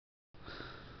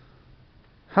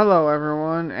Hello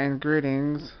everyone and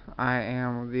greetings. I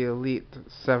am the elite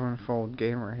Sevenfold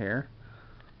gamer here,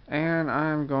 and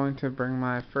I'm going to bring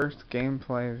my first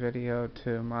gameplay video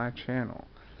to my channel.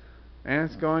 And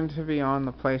it's going to be on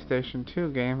the PlayStation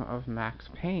 2 game of Max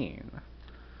Payne.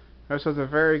 This was a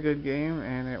very good game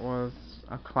and it was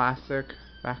a classic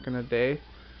back in the day.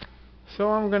 So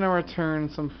I'm going to return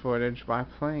some footage by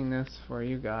playing this for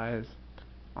you guys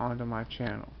onto my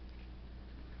channel.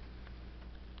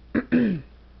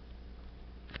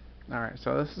 Alright,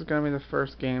 so this is going to be the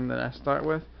first game that I start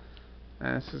with,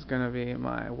 and this is going to be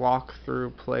my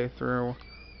walkthrough, playthrough,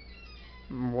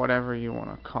 whatever you want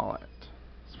to call it.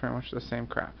 It's pretty much the same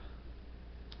crap.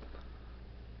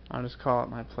 I'll just call it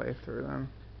my playthrough then.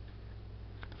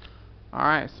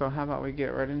 Alright, so how about we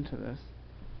get right into this.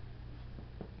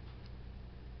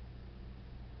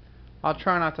 I'll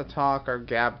try not to talk or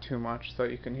gab too much so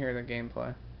you can hear the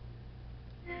gameplay.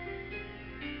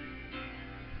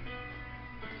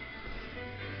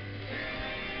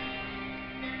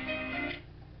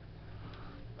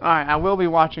 Alright, I will be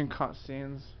watching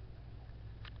cutscenes.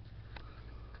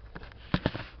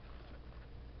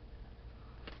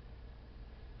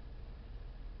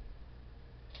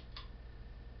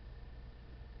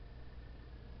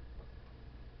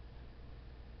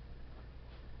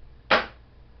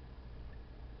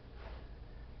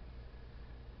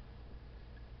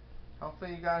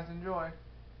 Hopefully you guys enjoy.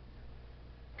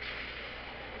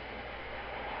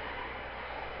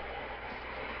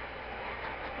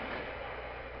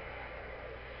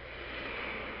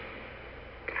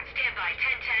 Standby,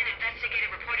 1010,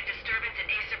 investigated reported disturbance in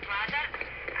Acer Plaza.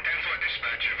 10-4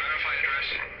 dispatcher, verify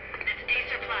address. That's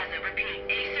Acer Plaza, repeat,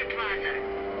 Acer Plaza.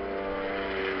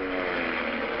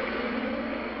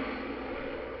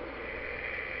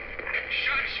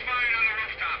 Shots fired on the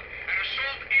rooftop. An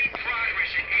assault in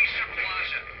progress in Acer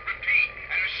Plaza. Repeat,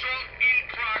 an assault in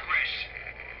progress.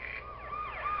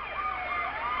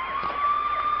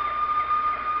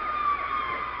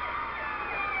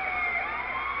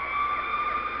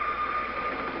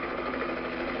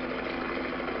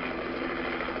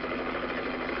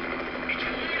 It's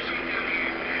a war zone down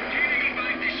here.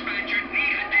 1085 dispatcher,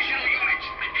 need additional units.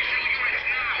 Additional units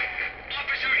now.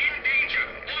 Officer in danger.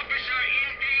 Officer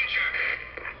in danger.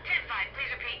 10-5,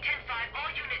 please repeat, 10-5,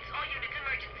 all units,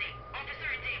 emergency. Officer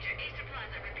in danger, Acer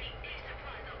Plaza, repeat, Acer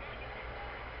Plaza, all units.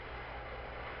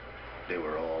 They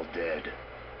were all dead.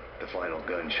 The final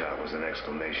gunshot was an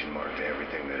exclamation mark to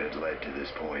everything that had led to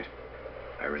this point.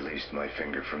 I released my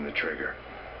finger from the trigger,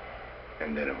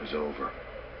 and then it was over.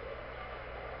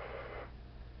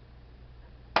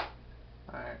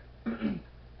 Alright.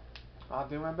 I'll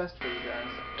do my best for you guys.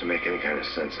 To make any kind of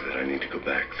sense of it, I need to go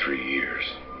back 3 years.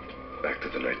 Back to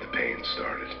the night the pain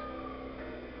started.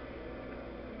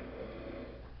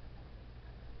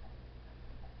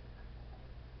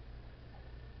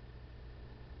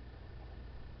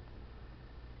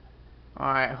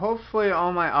 Alright, hopefully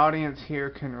all my audience here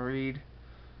can read.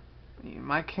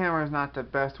 My camera's not the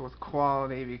best with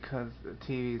quality because the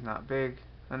TV's not big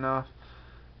enough,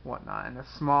 whatnot, and the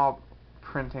small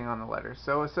printing on the letters.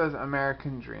 So it says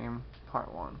American Dream,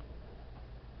 Part 1.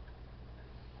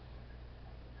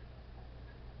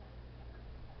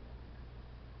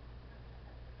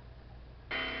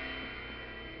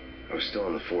 I was still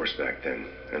on the force back then.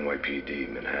 NYPD,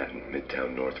 Manhattan,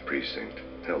 Midtown North Precinct,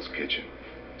 Hell's Kitchen.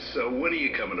 So when are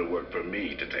you coming to work for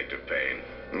me, Detective Payne?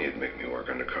 You'd make me work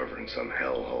undercover in some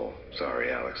hellhole.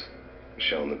 Sorry, Alex.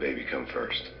 Michelle and the baby come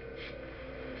first.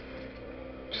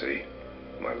 See?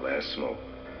 My last smoke.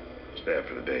 It's bad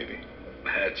for the baby.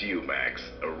 That's you, Max.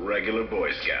 A regular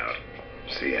Boy Scout.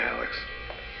 See, Alex.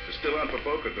 You're still on for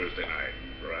poker Thursday night,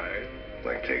 right?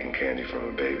 Like taking candy from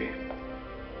a baby.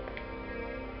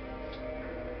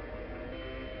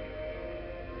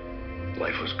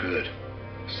 Life was good.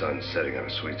 Sun setting on a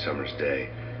sweet summer's day.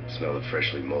 Smell of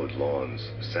freshly mowed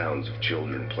lawns. Sounds of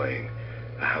children playing.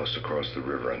 A house across the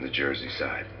river on the Jersey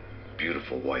side.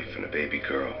 Beautiful wife and a baby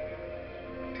girl.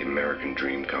 The American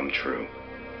dream come true.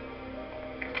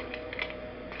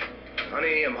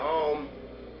 Honey, I'm home.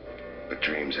 But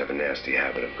dreams have a nasty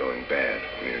habit of going bad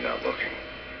when you're not looking.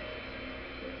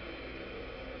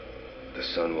 The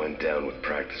sun went down with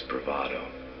practiced bravado.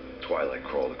 Twilight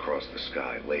crawled across the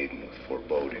sky, laden with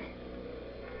foreboding.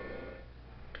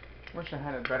 Wish I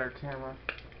had a better camera.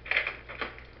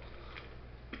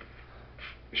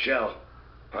 Michelle,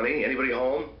 honey, anybody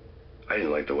home? I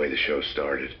didn't like the way the show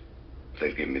started.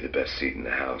 They'd given me the best seat in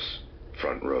the house,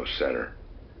 front row center.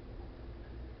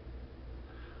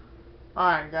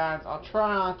 Alright guys, I'll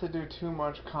try not to do too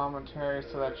much commentary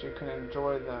so that you can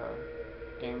enjoy the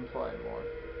gameplay more.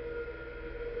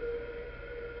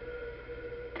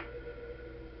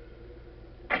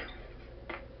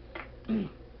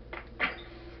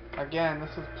 Again,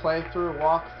 this is playthrough,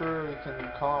 walkthrough, you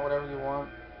can call it whatever you want.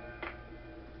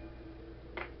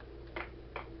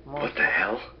 What the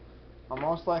hell? I'll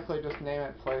most likely just name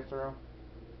it playthrough.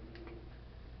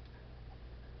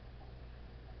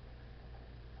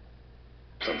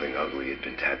 Something ugly had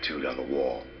been tattooed on the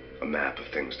wall. A map of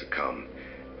things to come.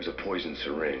 It was a poisoned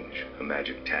syringe, a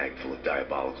magic tag full of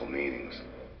diabolical meanings.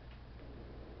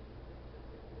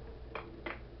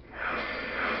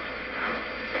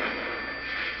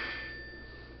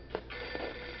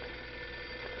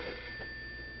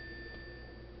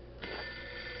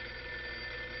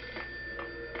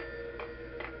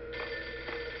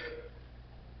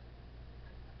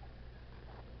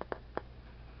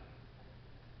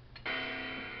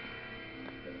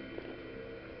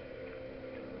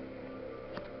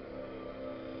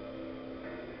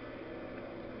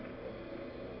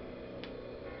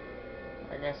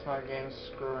 I guess my game's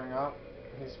screwing up.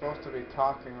 He's supposed to be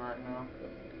talking right now.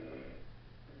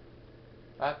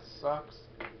 That sucks.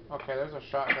 Okay, there's a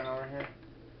shotgun over here.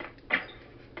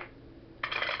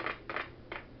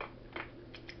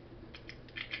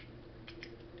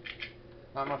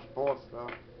 Not much bullets though.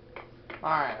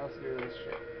 Alright, let's do this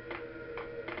shit.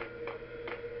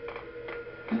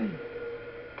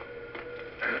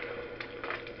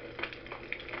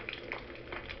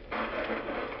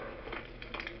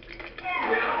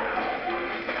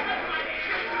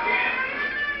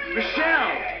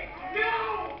 Michelle!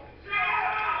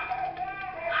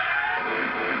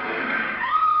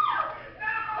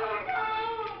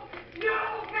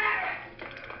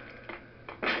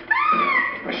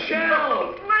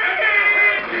 Michelle!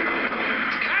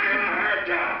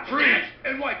 Freeze!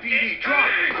 NYPD, drop!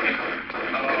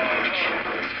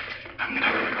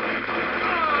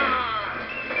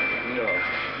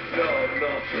 No,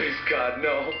 please God,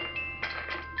 no.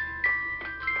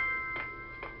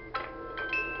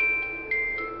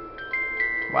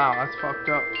 Wow, that's fucked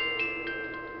up.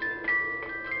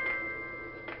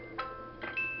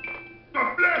 The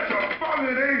flesh of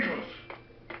fallen angels!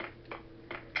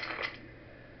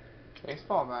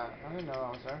 Baseball bat. I didn't know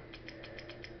that was there.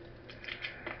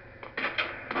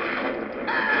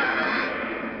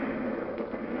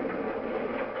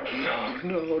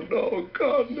 No,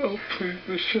 God, no, please,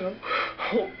 Michelle.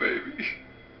 Oh, baby.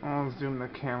 I'll zoom the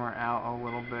camera out a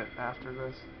little bit after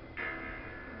this.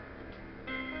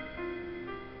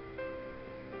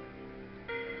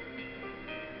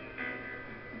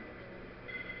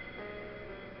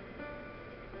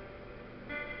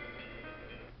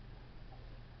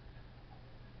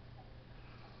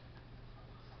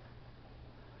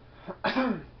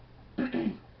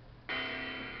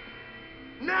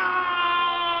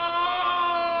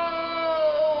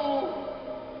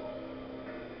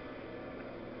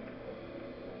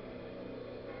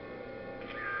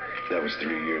 That was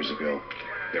 3 years ago.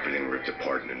 Everything ripped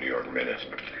apart in a New York minute.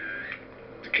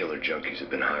 The killer junkies had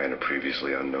been high on a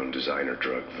previously unknown designer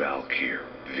drug, Valkyr,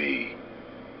 V.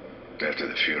 After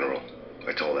the funeral,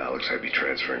 I told Alex I'd be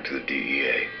transferring to the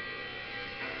DEA.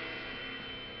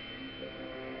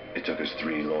 It took us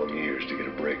 3 long years to get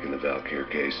a break in the Valkyr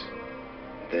case.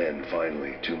 Then,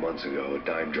 finally, 2 months ago, a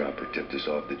dime dropper tipped us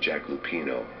off that Jack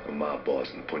Lupino, a mob boss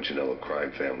in the Punchinello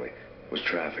crime family, was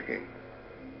trafficking.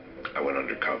 I went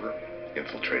undercover,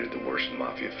 infiltrated the worst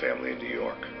mafia family in New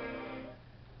York.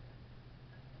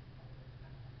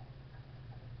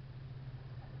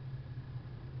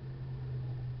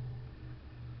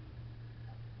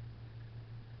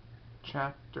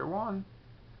 Chapter 1,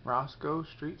 Roscoe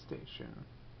Street Station.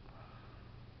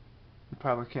 You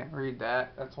probably can't read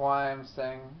that. That's why I'm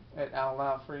saying it out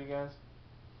loud for you guys.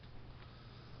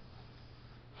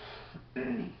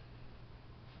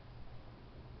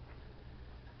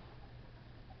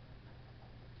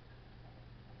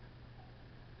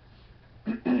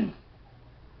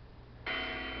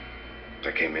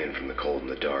 I came in from the cold and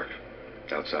the dark.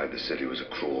 Outside the city was a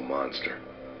cruel monster.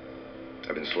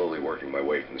 I've been slowly working my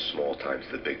way from the small time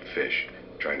to the big fish,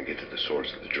 trying to get to the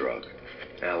source of the drug.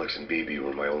 Alex and BB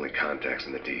were my only contacts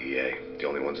in the DEA, the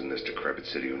only ones in this decrepit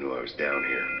city who knew I was down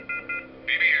here.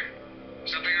 BB here.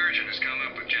 Something urgent has come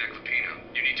up with Jack Lupino.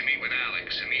 You need to meet with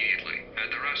Alex immediately at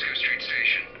the Roscoe Street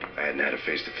Station. I hadn't had a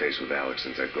face-to-face with Alex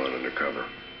since I'd gone undercover.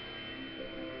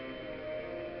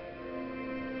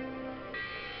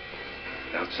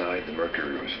 Outside, the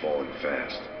mercury was falling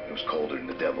fast. It was colder than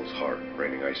the devil's heart,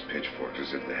 raining ice pitchforks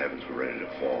as if the heavens were ready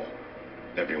to fall.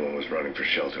 Everyone was running for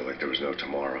shelter like there was no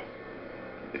tomorrow.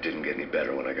 It didn't get any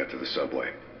better when I got to the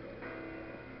subway.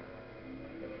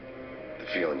 The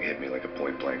feeling hit me like a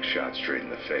point-blank shot straight in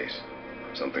the face.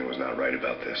 Something was not right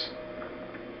about this.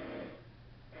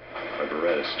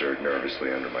 Beretta stirred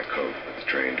nervously under my coat, but the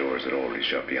train doors had already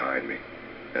shut behind me,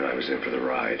 and I was in for the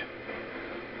ride.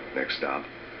 Next stop,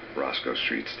 Roscoe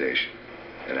Street Station,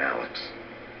 and Alex.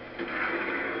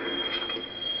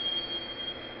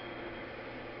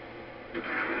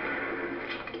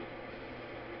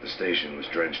 The station was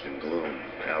drenched in gloom.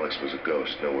 Alex was a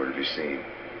ghost, nowhere to be seen.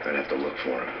 I'd have to look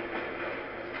for him.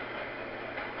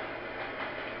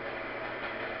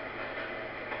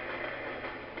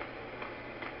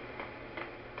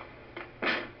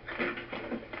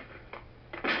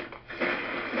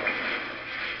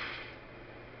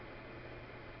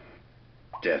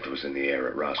 Death was in the air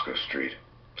at Roscoe Street.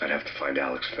 I'd have to find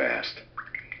Alex fast.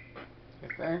 You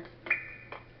think?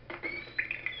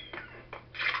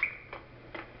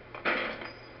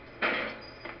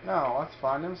 No, let's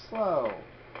find him slow,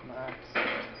 Max.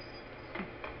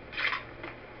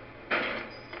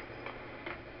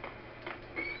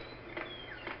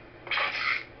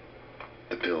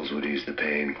 The pills would ease the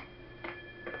pain.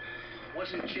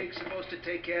 Wasn't Jake supposed to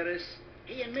take care of this?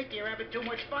 He and Mickey are having too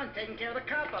much fun taking care of the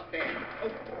cop up there. Oh,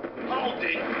 hold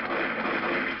it!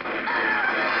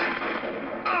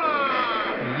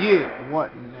 Yeah,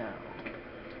 what now?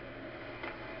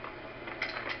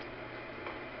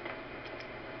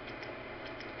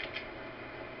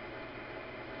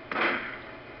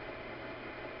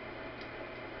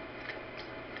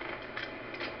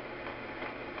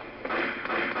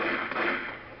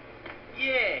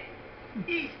 Yeah,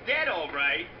 he's dead, all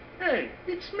right. Hey,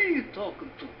 it's me you're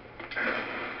talking to.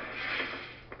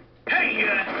 Hey,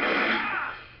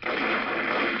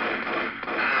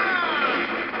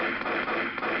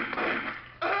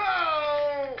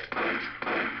 Oh!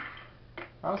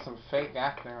 That was some fake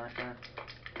acting right there.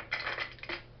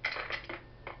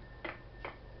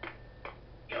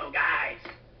 You guys!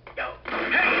 Yo!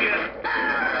 Hey,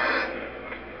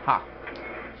 Ha!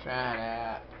 Shut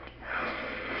up.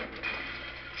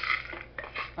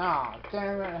 Oh,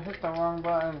 damn it, I hit the wrong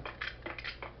button.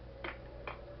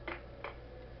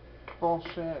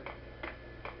 Bullshit.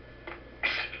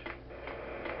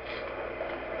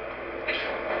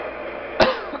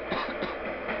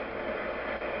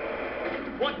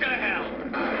 What the hell?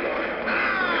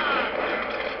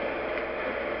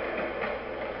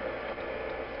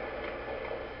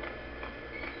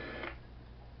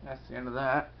 That's the end of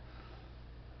that.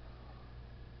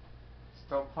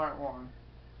 Still part 1.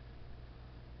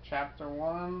 Chapter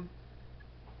 1.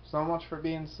 So much for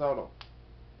being subtle.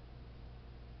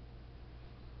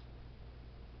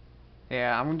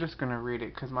 Yeah, I'm just gonna read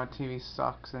it because my TV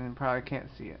sucks and you probably can't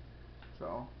see it.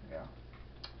 So, yeah.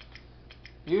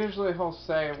 Usually he'll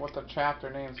say what the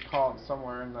chapter name's called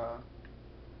somewhere in the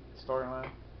storyline.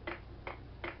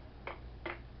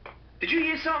 Did you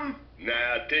hear something?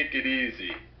 Nah, take it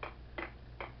easy.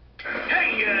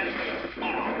 Hey,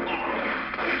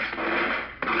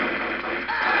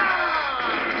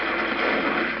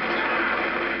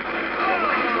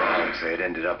 Alex, they had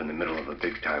ended up in the middle of a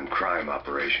big-time crime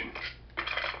operation.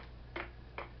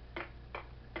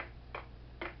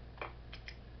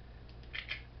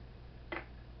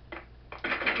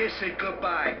 Kiss it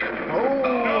goodbye.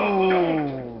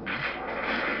 Oh!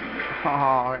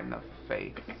 Oh, right in the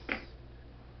face.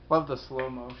 Love the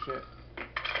slow-mo shit.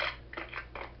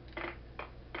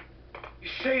 You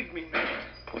saved me, man.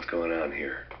 What's going on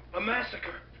here? A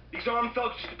massacre. These armed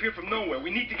thugs just appeared from nowhere.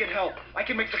 We need to get help. I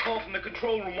can make the call from the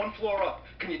control room 1 floor up.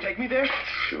 Can you take me there?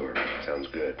 Sure, sounds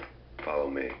good. Follow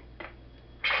me.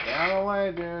 Get out of the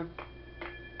way, dude.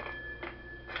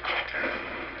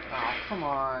 Oh, come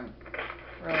on.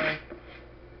 Really?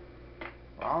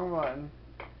 Wrong button.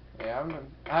 Yeah,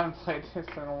 I haven't played this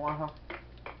in a while.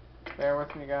 Bear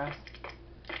with me, guys.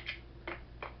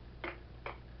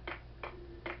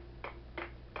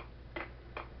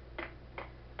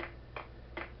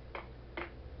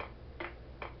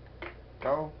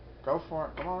 Go for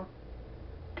it. Come on.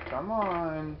 Come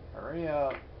on. Hurry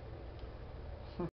up.